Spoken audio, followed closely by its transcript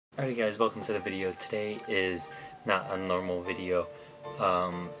Alright guys, welcome to the video. Today is not a normal video.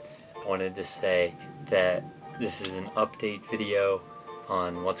 I wanted to say that this is an update video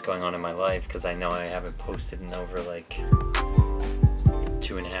on what's going on in my life because I know I haven't posted in over like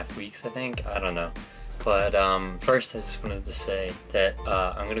 2.5 weeks, I think. I don't know. But first I just wanted to say that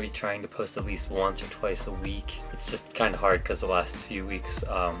I'm going to be trying to post at least once or twice a week. It's just kind of hard because the last few weeks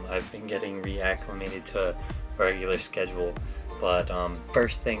I've been getting reacclimated to a regular schedule. But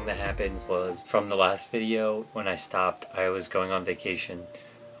first thing that happened was from the last video when I stopped, I was going on vacation.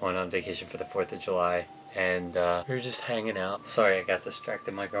 I went on vacation for the 4th of July and we were just hanging out. Sorry, I got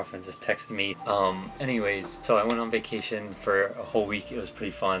distracted. My girlfriend just texted me. Anyways, so I went on vacation for a whole week. It was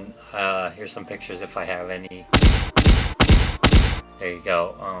pretty fun. Here's some pictures if I have any. There you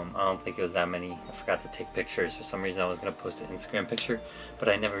go. I don't think it was that many. I forgot to take pictures. For some reason I was going to post an Instagram picture, but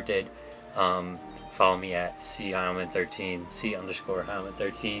I never did. Follow me at C_Heilman13,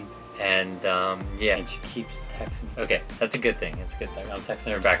 C_Heilman13, and yeah, and she keeps texting. Okay, that's a good thing. It's a good thing. I'm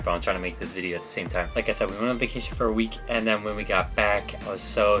texting her back, but I'm trying to make this video at the same time. Like I said, we went on vacation for a week, and then when we got back, I was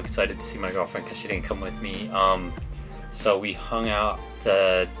so excited to see my girlfriend because she didn't come with me. So we hung out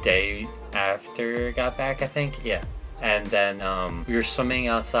the day after I got back, I think. Yeah, and then we were swimming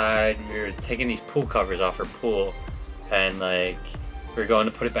outside. We were taking these pool covers off her pool, and like, we're going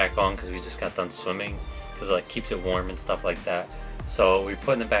to put it back on because we just got done swimming because it like keeps it warm and stuff like that. So we're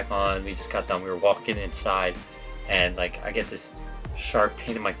putting it back on. We just got done. We were walking inside and like I get this sharp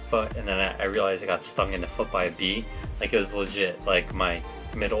pain in my foot, and then I realized I got stung in the foot by a bee. Like it was legit, like my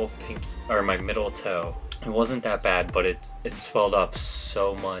middle pinky or my middle toe. It wasn't that bad, but it swelled up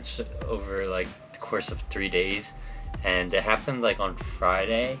so much over like the course of 3 days, and it happened like on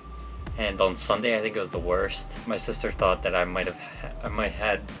Friday. And on Sunday, I think it was the worst. My sister thought that I might have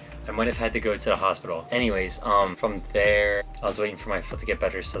had to go to the hospital. Anyways, from there, I was waiting for my foot to get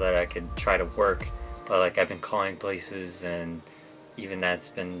better so that I could try to work. But like I've been calling places, and even that's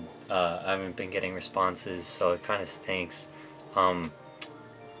been I haven't been getting responses, so it kind of stinks.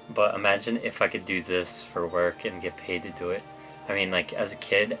 But imagine if I could do this for work and get paid to do it. I mean, like as a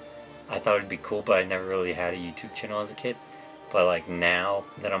kid, I thought it'd be cool, but I never really had a YouTube channel as a kid. But like now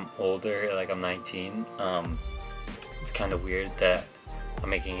that I'm older, like I'm 19, it's kind of weird that I'm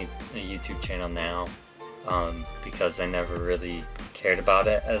making a YouTube channel now, because I never really cared about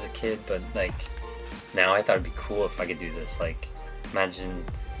it as a kid. But like now I thought it'd be cool if I could do this. Like imagine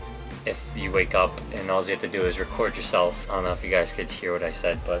if you wake up and all you have to do is record yourself. I don't know if you guys could hear what I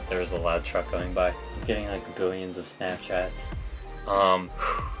said, but there was a loud truck going by. I'm getting like billions of Snapchats.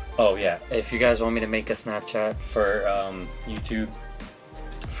 Oh yeah, if you guys want me to make a Snapchat for YouTube,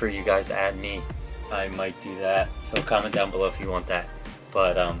 for you guys to add me, I might do that. So comment down below if you want that.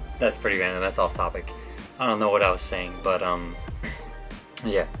 But that's pretty random, that's off topic. I don't know what I was saying, but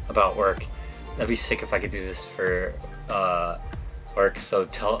yeah, about work. That'd be sick if I could do this for work. So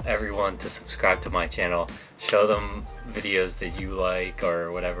tell everyone to subscribe to my channel. Show them videos that you like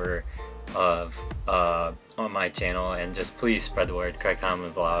or whatever on my channel, and just please spread the word. Craig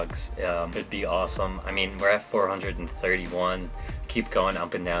Heilman Vlogs. It'd be awesome. I mean, we're at 431, keep going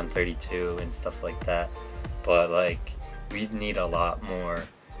up and down 32 and stuff like that, but like we need a lot more,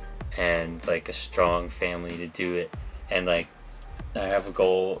 and like a strong family to do it. And like I have a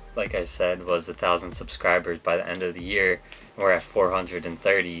goal, like I said, was 1,000 subscribers by the end of the year. We're at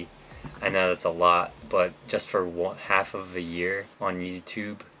 430. I know that's a lot, but just for half of a year on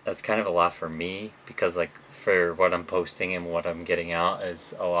YouTube, that's kind of a lot for me, because like for what I'm posting and what I'm getting out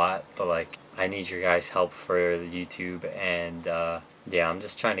is a lot. But like I need your guys' help for the YouTube, and yeah, I'm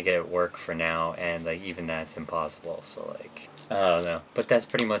just trying to get it work for now, and like even that's impossible. So like I don't know, but that's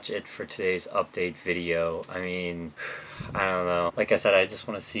pretty much it for today's update video. I mean, I don't know, like I said, I just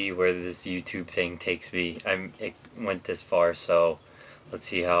want to see where this YouTube thing takes me. It went this far, so let's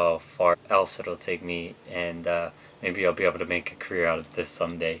see how far else it'll take me, and maybe I'll be able to make a career out of this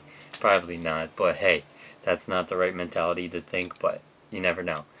someday. Probably not, but hey, that's not the right mentality to think, but you never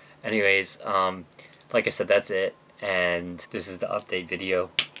know. Anyways, like I said, that's it, and this is the update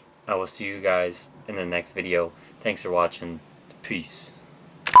video. I will see you guys in the next video. Thanks for watching. Peace.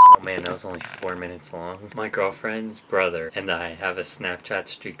 Oh man, that was only 4 minutes long. My girlfriend's brother and I have a Snapchat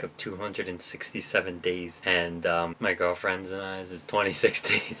streak of 267 days, and my girlfriend's and I's is 26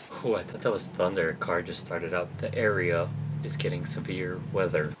 days. Oh, I thought that was thunder. A car just started up. The area is getting severe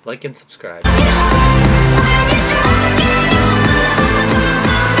weather. Like and subscribe.